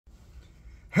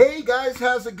Hey guys,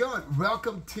 how's it going?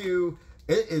 Welcome to,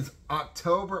 it is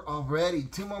October already.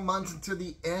 2 more months until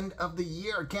the end of the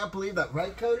year. I can't believe that,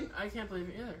 right Cody? I can't believe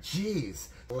it either. Jeez.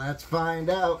 Let's find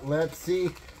out. Let's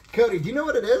see. Cody, do you know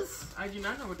what it is? I do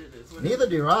not know what it is. Neither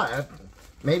do I.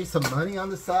 Maybe some money on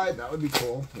the side. That would be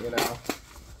cool, you know.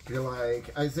 You're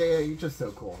like, Isaiah, you're just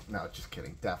so cool. No, just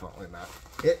kidding. Definitely not.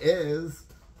 It is,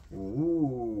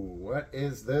 ooh, what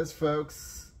is this,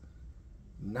 folks?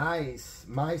 Nice.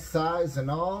 My size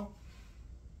and all.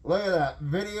 Look at that.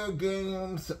 Video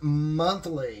Games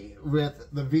Monthly with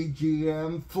the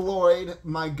VGM. Floyd,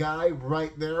 my guy,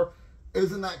 right there.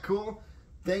 Isn't that cool?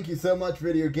 Thank you so much,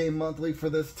 Video Game Monthly,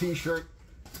 for this t-shirt.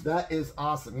 That is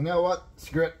awesome. You know what?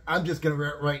 Screw it. I'm just going to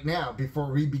wear it right now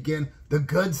before we begin the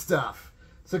good stuff.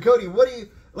 So, Cody,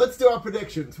 let's do our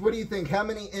predictions. What do you think? How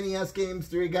many NES games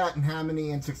do we got and how many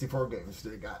N64 games do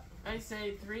we got? I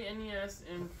say 3 NES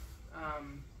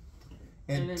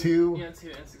and two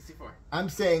N64. I'm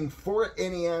saying 4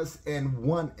 NES and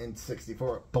 1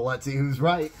 N64. But let's see who's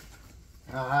right.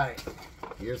 Alright.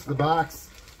 Here's the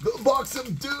box. The box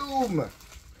of doom!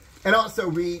 And also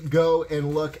we go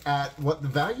and look at what the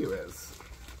value is.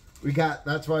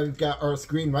 That's why we've got our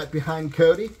screen right behind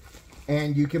Cody.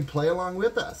 And you can play along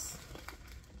with us.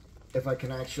 If I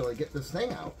can actually get this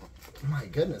thing out. My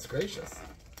goodness gracious.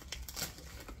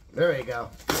 There you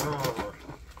go. Oh.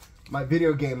 My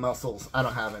video game muscles. I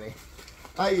don't have any.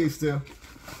 I used to.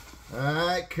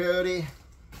 Alright, Cody.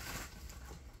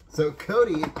 So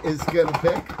Cody is going to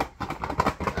pick.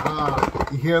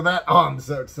 You hear that? Oh, I'm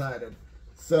so excited.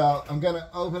 So I'm going to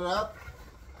open it up.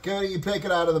 Cody, you pick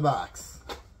it out of the box.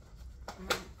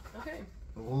 Okay.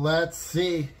 Let's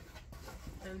see.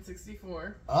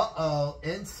 N64. Uh-oh.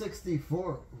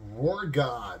 N64. War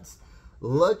Gods.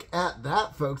 Look at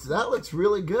that, folks. That looks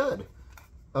really good.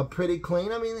 Pretty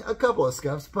clean. I mean, a couple of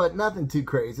scuffs, but nothing too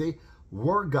crazy.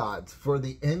 War Gods for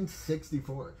the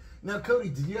N64. Now, Cody,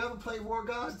 did you ever play War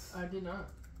Gods? I did not.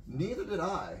 Neither did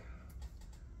I.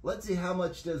 Let's see how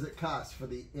much does it cost for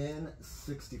the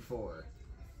N64.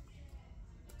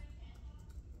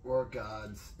 War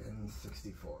Gods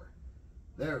N64.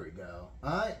 There we go.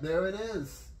 Alright, there it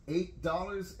is.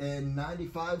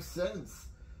 $8.95.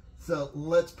 So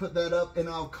let's put that up in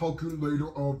our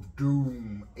calculator of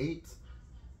doom.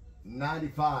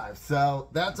 $8.95. So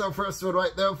that's our first one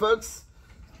right there, folks.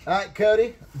 Alright,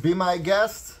 Cody, be my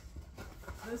guest.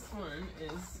 This one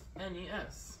is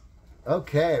NES.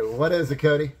 Okay, what is it,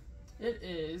 Cody? It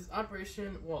is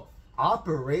Operation Wolf.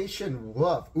 Operation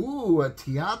Wolf. Ooh, a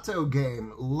Teato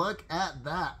game. Look at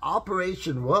that.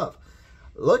 Operation Wolf.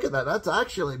 Look at that. That's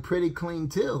actually pretty clean,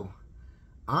 too.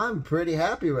 I'm pretty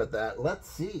happy with that. Let's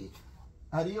see.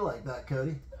 How do you like that,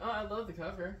 Cody? Oh, I love the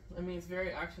cover. I mean, it's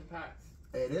very action-packed.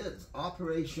 It is.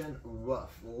 Operation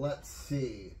Wolf. Let's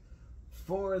see.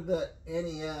 For the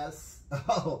NES,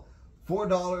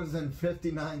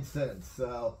 $4.59.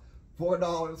 So,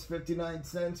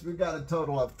 $4.59. We've got a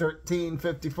total of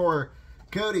 $13.54.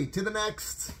 Cody, to the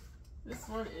next. This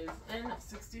one is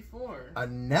N64.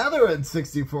 Another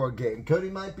N64 game. Cody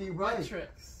might be right.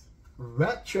 Retrix.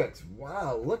 Retrix.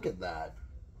 Wow, look at that.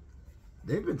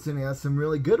 They've been sending us some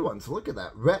really good ones. Look at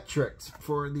that. Retrix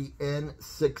for the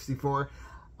N64.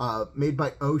 Made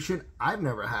by Ocean. I've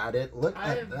never had it. Look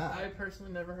at that. I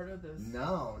personally never heard of this.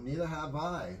 No, neither have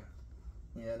I.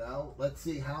 You know, let's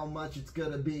see how much it's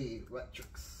going to be.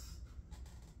 Retrix.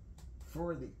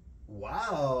 For the...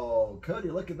 Wow.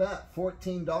 Cody, look at that.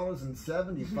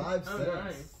 $14.75. Oh,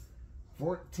 nice.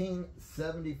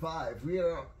 $14.75. We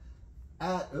are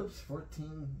at,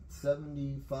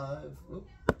 $14.75.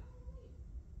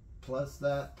 Plus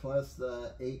that, plus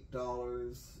the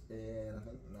 $8 and I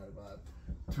think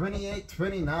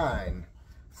 $28.29.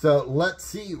 So let's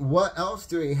see, what else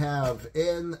do we have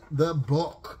in the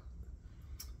book?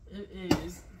 It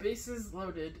is Bases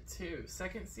Loaded 2,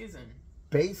 second season.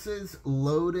 Bases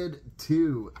Loaded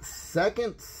 2,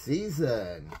 second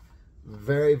season.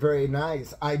 Very, very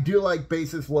nice. I do like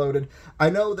Bases Loaded. I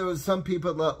know there was some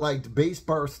people that liked Base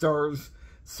Bar Stars.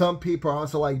 Some people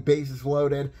also like Bases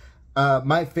Loaded.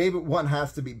 My favorite one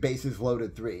has to be Bases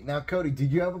Loaded 3. Now, Cody, did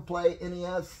you ever play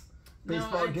NES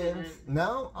baseball games?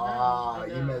 No? No,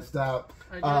 you missed out.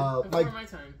 I did before my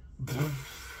time.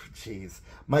 Jeez.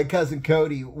 My cousin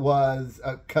Cody was...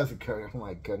 cousin Cody, oh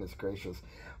my goodness gracious.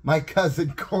 My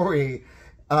cousin Corey,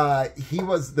 he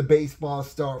was the baseball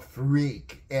star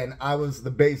freak, and I was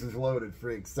the Bases Loaded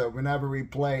freak. So whenever we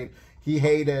played, he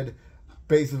hated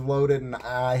Bases Loaded, and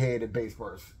I hated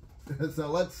baseballs. So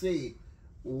let's see.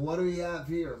 What do we have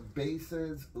here?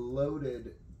 Bases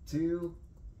Loaded 2,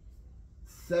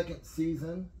 second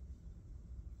season.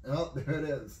 Oh, there it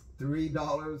is.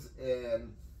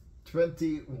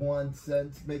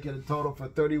 $3.21, making a total for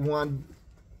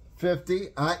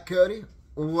 $31.50. All right, Cody,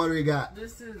 what do we got?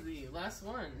 This is the last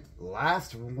one.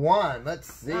 Last one.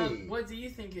 Let's see. What do you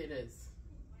think it is?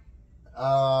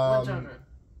 What genre?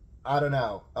 I don't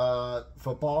know.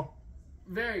 Football?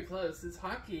 Very close. It's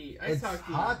hockey. Ice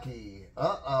hockey. Hockey.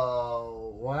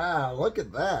 Uh-oh. Wow, look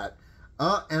at that.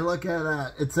 And look at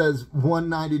that. It says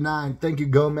 $1.99. Thank you,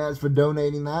 Gomez, for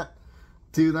donating that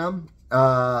to them.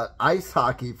 Ice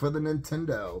hockey for the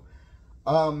Nintendo.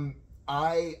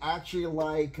 I actually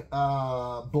like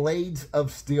Blades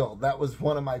of Steel. That was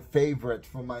one of my favorites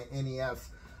for my NES.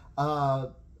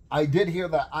 I did hear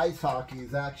that ice hockey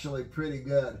is actually pretty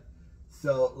good.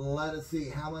 So let us see.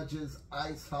 How much is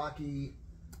ice hockey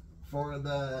for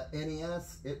the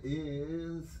NES? It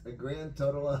is a grand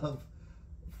total of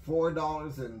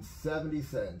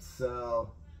 $4.70.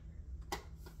 So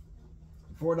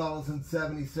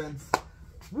 $4.70.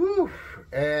 Woo!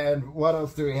 And what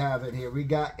else do we have in here? We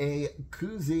got a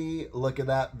koozie. Look at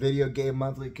that. Video Game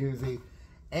Monthly koozie.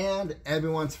 And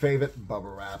everyone's favorite bubble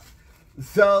wrap.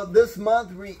 So this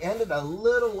month we ended a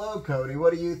little low, Cody.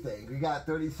 What do you think? We got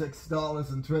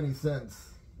 $36.20.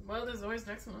 Well, there's always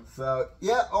next month. So,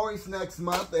 yeah, always next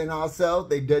month. And also,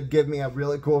 they did give me a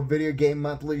really cool Video Game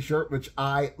Monthly shirt, which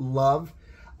I love.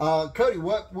 Cody,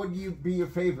 what would be your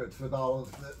favorites with all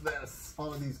of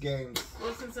all of these games?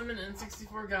 Well, since I'm an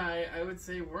N64 guy, I would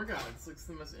say War Gods looks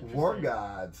the most interesting. War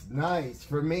Gods, nice.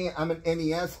 For me, I'm an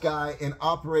NES guy, and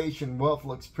Operation Wolf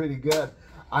looks pretty good.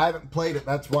 I haven't played it.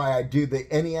 That's why I do the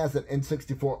NES and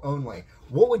N64 only.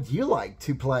 What would you like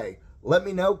to play? Let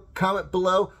me know. Comment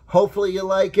below. Hopefully you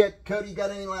like it. Cody, you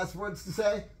got any last words to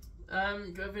say?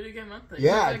 Go Video Game Monthly.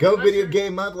 Yeah, go Video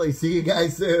Game Monthly. See you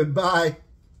guys soon. Bye.